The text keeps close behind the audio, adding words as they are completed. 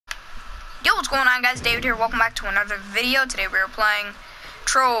What's going on, guys? David here. Welcome back to another video. Today we are playing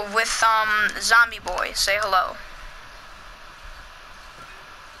Trove with Zombie Boy. Say hello.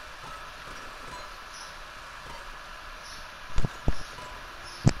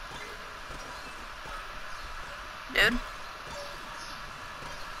 Dude.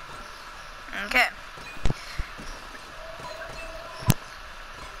 Okay.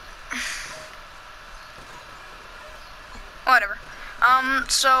 Whatever.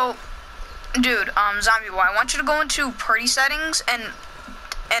 So, dude, Zombie Boy, I want you to go into party settings and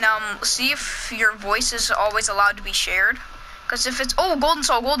see if your voice is always allowed to be shared. Because if it's, oh, golden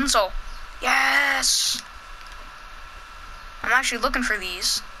soul. Yes! I'm actually looking for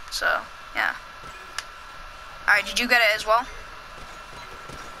these, so, yeah. Alright, did you get it as well?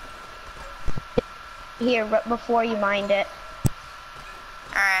 Here, before you mind it.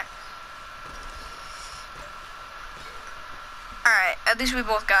 Alright. Alright, at least we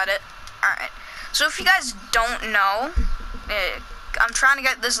both got it. Alright. So if you guys don't know, I'm trying to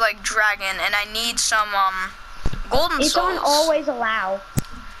get this, like, dragon, and I need some, golden souls. It's on always allow.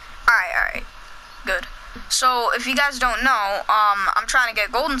 Alright. Good. So, if you guys don't know, I'm trying to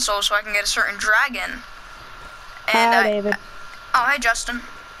get golden souls so I can get a certain dragon. And Hi, David. Oh, hey, Justin.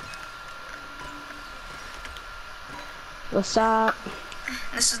 What's up?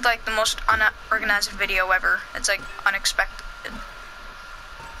 This is, like, the most unorganized video ever. It's, like, unexpected.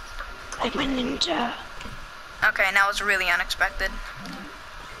 I'm a ninja. Okay, now it's really unexpected.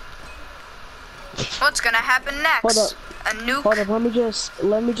 What's gonna happen next? Hold up. A nuke? Hold up,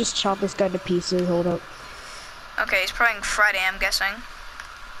 let me just chop this guy to pieces. Hold up. Okay, he's playing Friday, I'm guessing.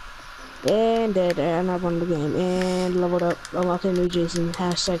 And dead, and I won the game. And leveled up. Unlocked a new Jason.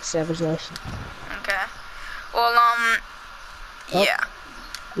 Hashtag Savage Life. Okay. Well, yeah.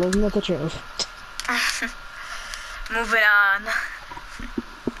 Living at the Trove. Moving on.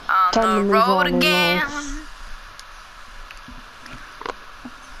 On Time the to move road on in again. life.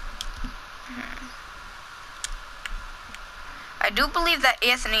 I do believe that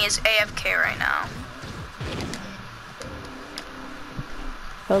Anthony is AFK right now.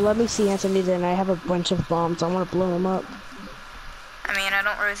 Oh, let me see Anthony then. I have a bunch of bombs. I want to blow him up. I mean, I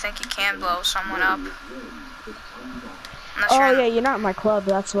don't really think you can blow someone up. Oh yeah, you're not in my club,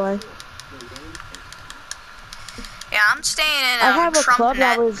 that's why. Yeah, I'm staying in I have a Trump club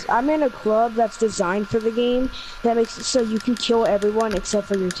net. I'm in a club that's designed for the game that makes it so you can kill everyone except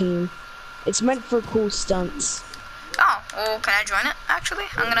for your team. It's meant for cool stunts. Oh, well, can I join it, actually?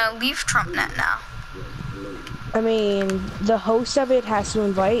 I'm gonna leave Trump net now. I mean, the host of it has to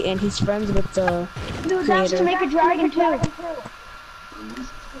invite, and he's friends with the Dude, that's to make a dragon too.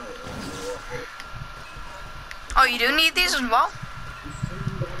 Oh, you do need these as well?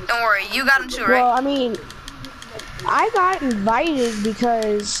 Don't worry, you got them too, right? Well, I mean, I got invited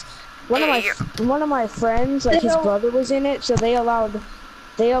because one of my friends, like his brother was in it, so they allowed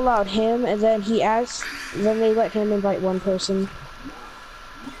him, and then then they let him invite one person.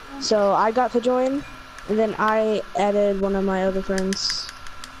 So I got to join, and then I added one of my other friends,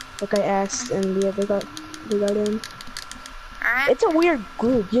 like I asked, and they got in. Alright. It's a weird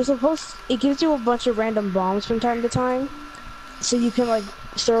group. It gives you a bunch of random bombs from time to time, so you can like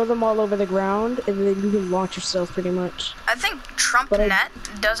throw them all over the ground, and then you can launch yourself pretty much. I think Trump net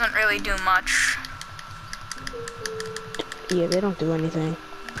doesn't really do much. Yeah, they don't do anything.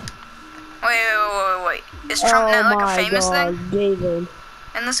 Wait. Is Trump net like a famous thing? David.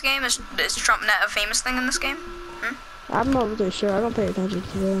 In this game? Is Trump net a famous thing in this game? I'm not really sure. I don't pay attention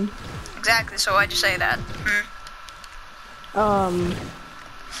to them. Exactly, so why'd you say that? Don't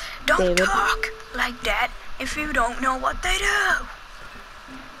David. talk like that if you don't know what they do.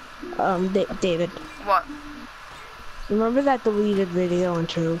 David. What? Remember that deleted video on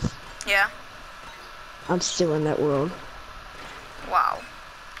Trove? Yeah? I'm still in that world. Wow.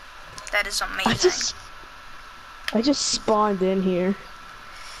 That is amazing. I just spawned in here.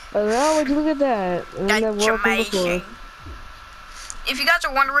 Oh, would you look at that? That's amazing. If you guys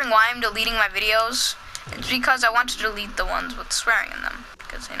are wondering why I'm deleting my videos, it's because I want to delete the ones with swearing in them.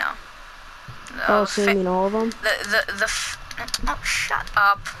 Because, you know. Oh, so you mean all of them? Oh, shut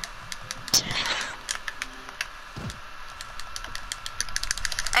up.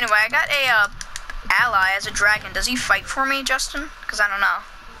 Anyway, I got a ally as a dragon. Does he fight for me, Justin? Because I don't know.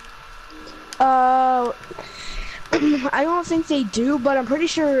 I don't think they do, but I'm pretty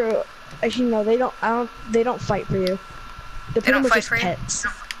sure. Actually, no, they don't. They don't fight for you. They're pretty much just pets.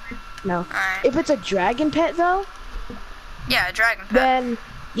 No. Right. If it's a dragon pet, though. Yeah, a dragon pet. Then,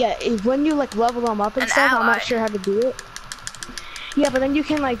 yeah, when you like level them up and stuff, I'm not sure how to do it. Yeah, but then you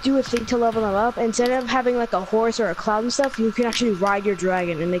can like do a thing to level them up. Instead of having like a horse or a cloud and stuff, you can actually ride your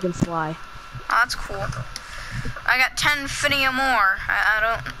dragon and make him fly. that's cool. I got 10 Finia more. I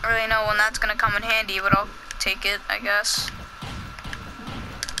don't really know when that's gonna come in handy, but I'll take it, I guess.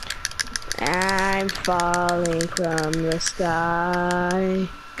 I'm falling from the sky.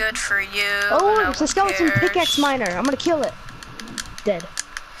 Good for you. Oh, no it's a skeleton pickaxe miner. I'm gonna kill it. Dead.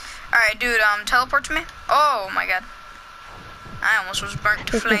 Alright, dude, teleport to me. Oh my god. I almost was burnt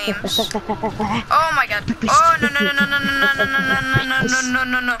to flames. Oh my god. Oh no no no no no no no no no no no no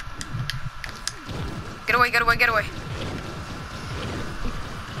no no. Get away, get away, get away.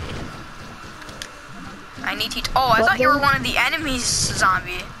 I need to. Oh, I thought you were one of the enemies,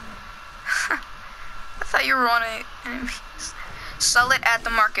 zombie. I thought you were one of the enemies. Sell it at the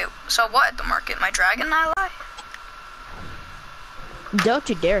market. Sell what at the market? My dragon ally? Don't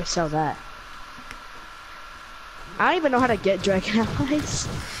you dare sell that. I don't even know how to get dragon allies.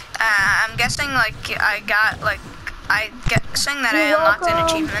 I'm guessing I'm guessing that I unlocked an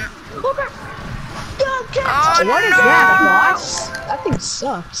achievement. Oh, What is no! that, boss? That thing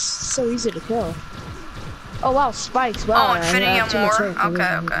sucks. It's so easy to kill. Oh wow, spikes. Wow. Oh, infinity or more.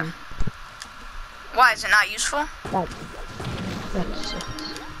 Okay, okay. Why is it not useful? That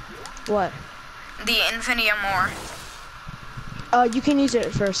sucks. What? The infinity or more. You can use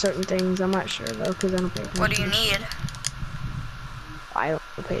it for certain things. I'm not sure though, because I don't pay attention. What do you need? I don't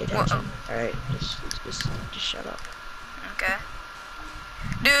pay attention. Alright, just shut up. Okay.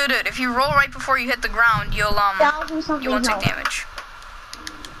 Dude, if you roll right before you hit the ground, you won't take damage.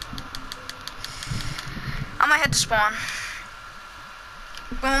 I'm gonna head to spawn.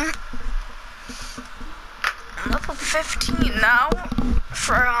 Boom. I'm level 15 now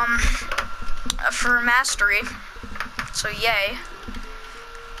for mastery. So yay.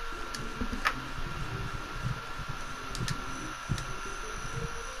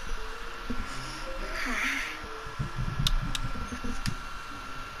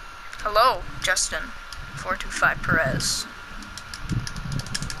 Hello, Justin. 425 Perez.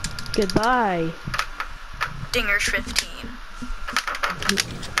 Goodbye. Dingers 15.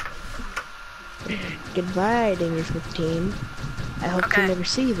 Goodbye, Dingers 15. I hope to never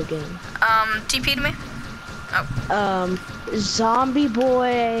see you again. TP to me? Oh. Zombie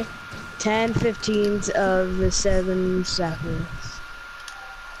boy, 10/15 of the 7 seconds.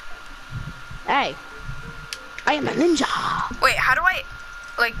 Hey, I am a ninja. Wait, how do I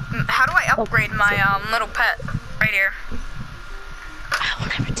upgrade my little pet right here? I will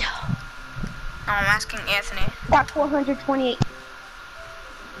never tell. Oh, I'm asking Anthony. Got 428.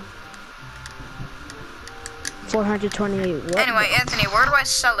 428. What? Anyway, Anthony, where do I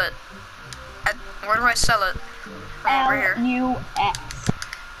sell it? Where do I sell it? Over here. LUX.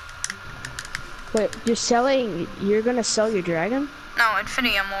 Wait, you're selling? You're gonna sell your dragon? No,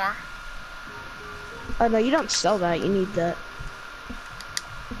 infinity or more. Oh no, you don't sell that. You need that.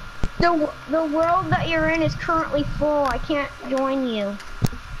 The world that you're in is currently full. I can't join you.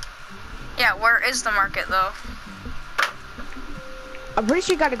 Yeah, where is the market though? I'm pretty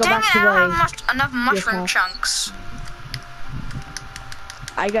sure you gotta go Dang back it, to I don't have enough mushroom house. chunks.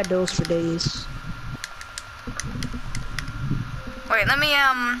 I got those for days. Wait, let me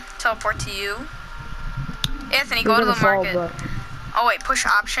teleport to you. Anthony, You're go to the gonna market. fall, Oh wait, push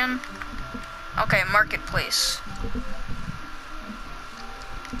option. Okay, marketplace.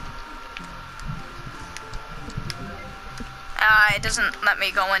 It doesn't let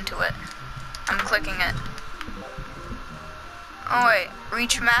me go into it. I'm clicking it. Oh wait,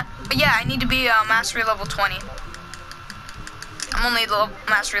 reach yeah, I need to be mastery level 20. I'm only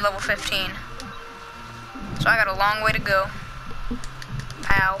mastery level 15. So I got a long way to go.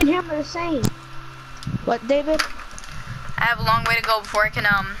 Pow. And hammer the same. What, David? I have a long way to go before I can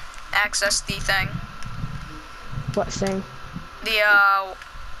access the thing. What thing? The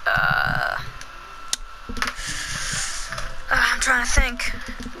I'm trying to think.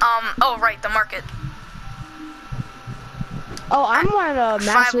 Oh right, the market. Oh, I'm on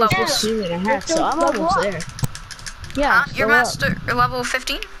master level 15 and a half, so I'm almost there. Yeah. You're level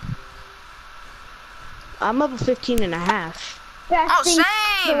 15? I'm level 15 and a half. Oh, same.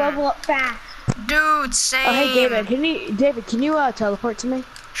 To level up fast. Dude, same. Oh, hey David, can you teleport to me?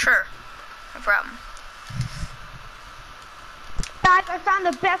 Sure. No problem. Guys, I found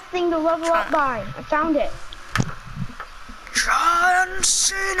the best thing to level up by. I found it. John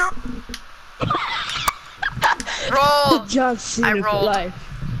Cena. Roll. John Cena I rolled. For life.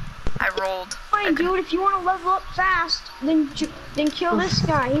 I rolled. Fine, dude. If you want to level up fast, then kill this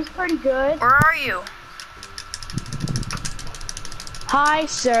guy. He's pretty good. Where are you? Hi,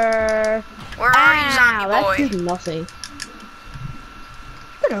 sir. Where are you, zombie boy? That did nothing.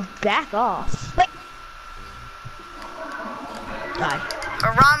 You better back off. Die.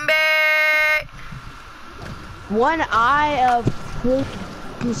 Harambe! One eye of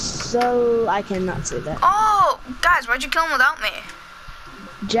so I cannot say that. Oh, guys, why'd you kill him without me?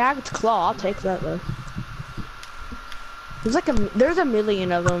 Jagged claw, I'll take that though. There's a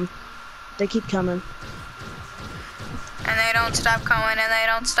million of them. They keep coming. And they don't stop coming, and they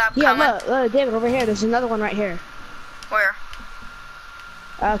don't stop Yeah, coming. look, David, over here. There's another one right here. Where?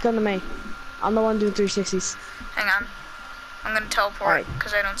 Come to me. I'm the one doing 360s. Hang on. I'm gonna teleport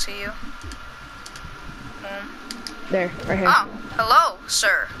because I don't see you. Boom. There, right here. Oh, hello,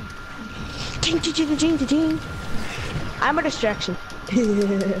 sir. I'm a distraction. Okay,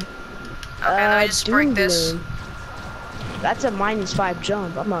 let me just break this. Bloom. That's a -5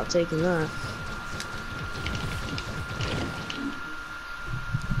 jump. I'm not taking that.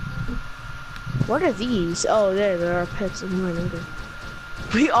 What are these? Oh, there are pets in mine.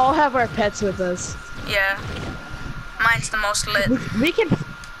 We all have our pets with us. Yeah. Mine's the most lit. We can,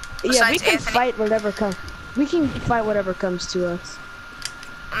 Besides we can Anthony. fight whatever comes. We can fight whatever comes to us.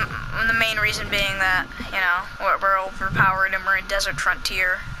 The main reason being that, you know, we're overpowered and we're in Desert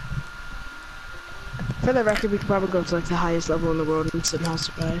Frontier. For the record, we could probably go to like the highest level in the world and somehow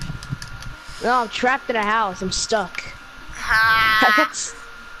survive. No, I'm trapped in a house. I'm stuck. Ha!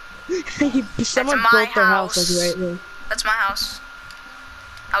 Someone my built their house house. like right there. That's my house.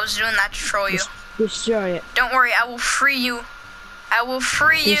 I was doing that to troll you. Destroy it. Don't worry, I will free you. I will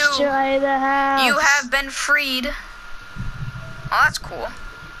free you. Destroy the house. You have been freed. Oh, that's cool.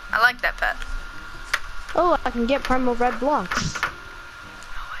 I like that pet. Oh, I can get primal red blocks. No,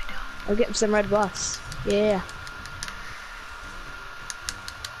 I don't. I'll get some red blocks. Yeah.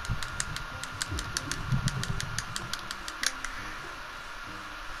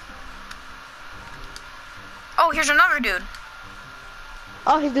 Oh, here's another dude.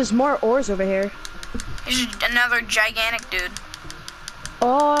 Oh, there's more ores over here. Here's another gigantic dude.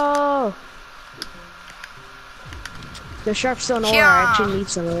 Oh. The sharpstone ore. I actually need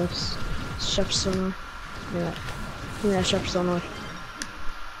some of this. Sharpstone ore. Yeah, sharpstone ore.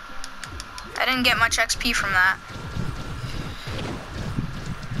 I didn't get much XP from that.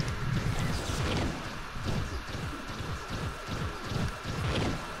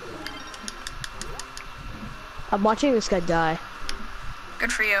 I'm watching this guy die.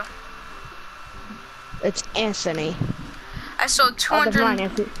 Good for you. It's Anthony. I sold 200. Oh,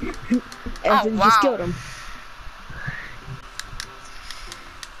 Anthony. Anthony wow. just killed him.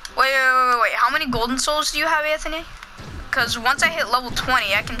 Wait. How many golden souls do you have, Anthony? Because once I hit level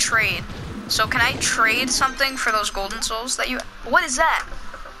 20, I can trade. So can I trade something for those golden souls that you... What is that?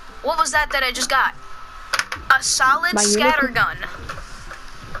 What was that I just got? A solid scatter gun.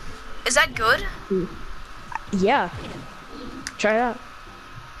 Is that good? Yeah. Try it out.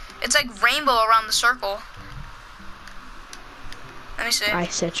 It's like rainbow around the circle. Let me see. I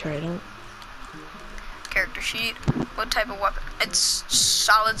said try it out. Character sheet. What type of weapon? It's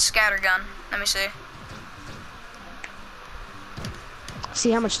solid scatter gun. Let me see.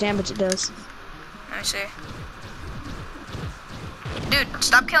 See how much damage it does. Let me see. Dude,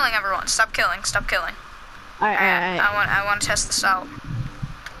 stop killing everyone. Stop killing. Stop killing. Alright. I want to test this out.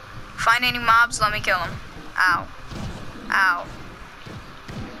 Find any mobs, let me kill them. Ow. Ow.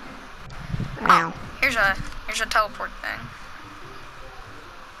 Ow. Oh, here's a teleport thing.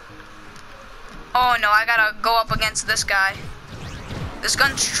 Oh no, I gotta go up against this guy. This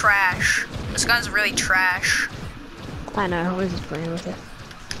gun's trash. This gun's really trash. I know, I was just playing with it.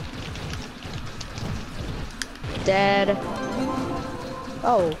 Dead.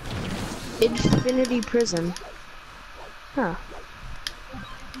 Oh. Infinity Prison. Huh.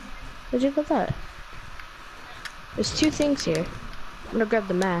 Where'd you get that? There's two things here. I'm gonna grab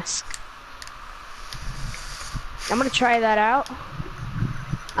the mask. I'm gonna try that out.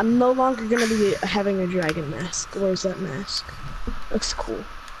 I'm no longer gonna be having a dragon mask. Where's that mask? Looks cool.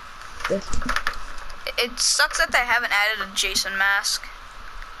 This. It sucks that they haven't added a Jason mask.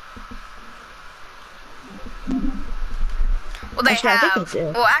 Well, they Actually, I have. think they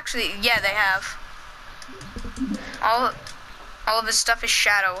do. Well, actually, yeah, they have. All of his stuff is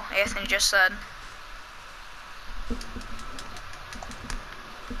shadow, Anthony just said.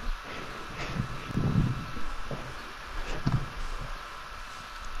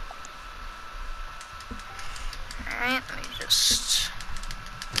 Alright, let me just...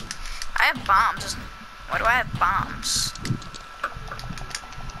 I have bombs. Why do I have bombs?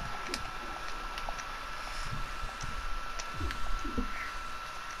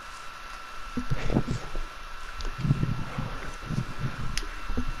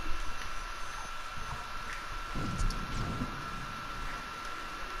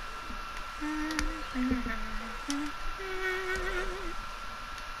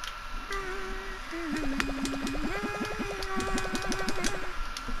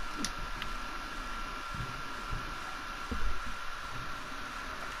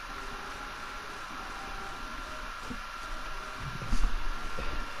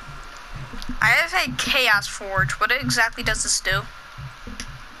 have a chaos forge. What exactly does this do?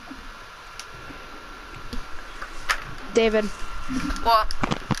 David, Well,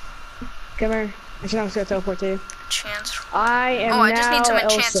 come here. I should not gonna teleport to you. chance. I am Oh, I just need some now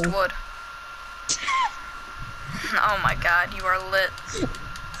enhanced Elsa. wood. Oh my god, you are lit.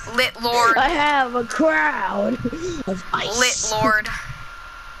 Lit Lord. I have a crown of ice. Lit Lord.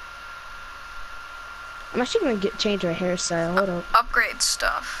 I'm actually gonna change my hairstyle. Hold up. Upgrade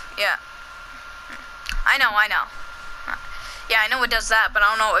stuff. Yeah. I know. Yeah, I know it does that, but I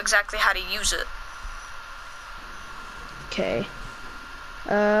don't know exactly how to use it. Okay.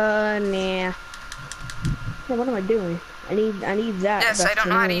 Nah. Yeah, what am I doing? I need that. Yes, I don't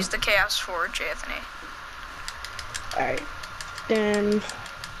know how to use the. the Chaos Forge, Anthony. Alright. Then.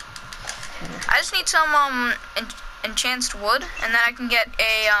 I just need some enchanted wood, and then I can get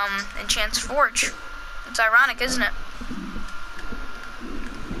a enchanted forge. It's ironic, isn't it?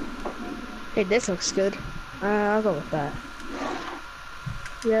 Hey, this looks good. I'll go with that.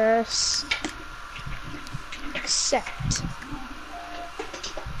 Yes. Accept.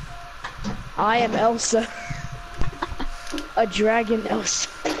 I am Elsa. A dragon Elsa.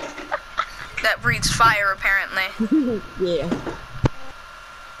 That breathes fire, apparently. Yeah.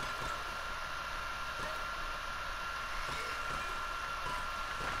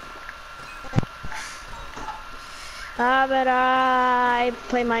 But I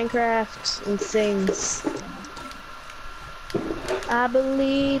play Minecraft and things. I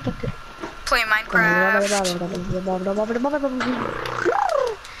believe I could. Play Minecraft.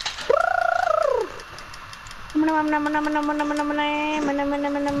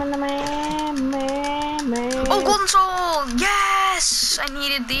 Oh, golden soul! Yes! I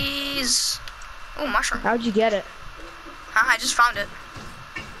needed these. Oh, mushroom. How'd you get it? I just found it.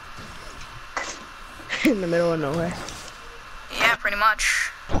 In the middle of nowhere. Yeah, pretty much.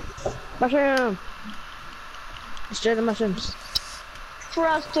 Mushroom! Destroy the mushrooms. For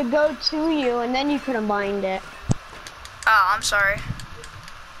us to go to you, and then you could have mined it. Oh, I'm sorry.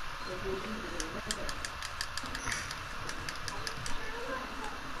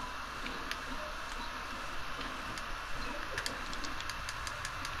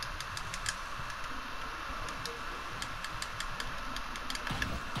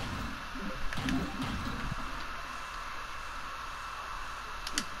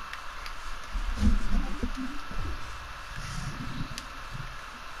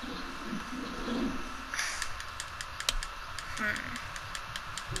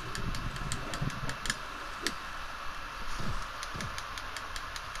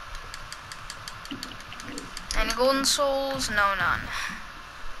 Any golden souls? No, none.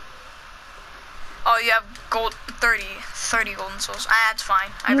 Oh, you have 30 golden souls. Ah, that's fine.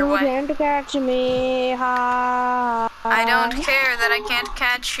 Either You way. can't catch me, ha. I don't care that I can't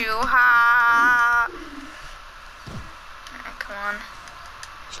catch you. Ha! Alright, come on.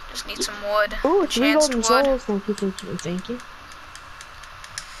 Just need some wood. Ooh, 3 Chanced golden wood. souls. Thank you.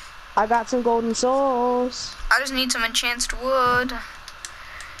 I got some golden souls. I just need some enchanted wood.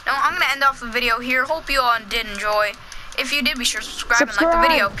 No, I'm gonna end off the video here. Hope you all did enjoy. If you did, be sure to subscribe and like the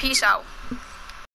video. Peace out.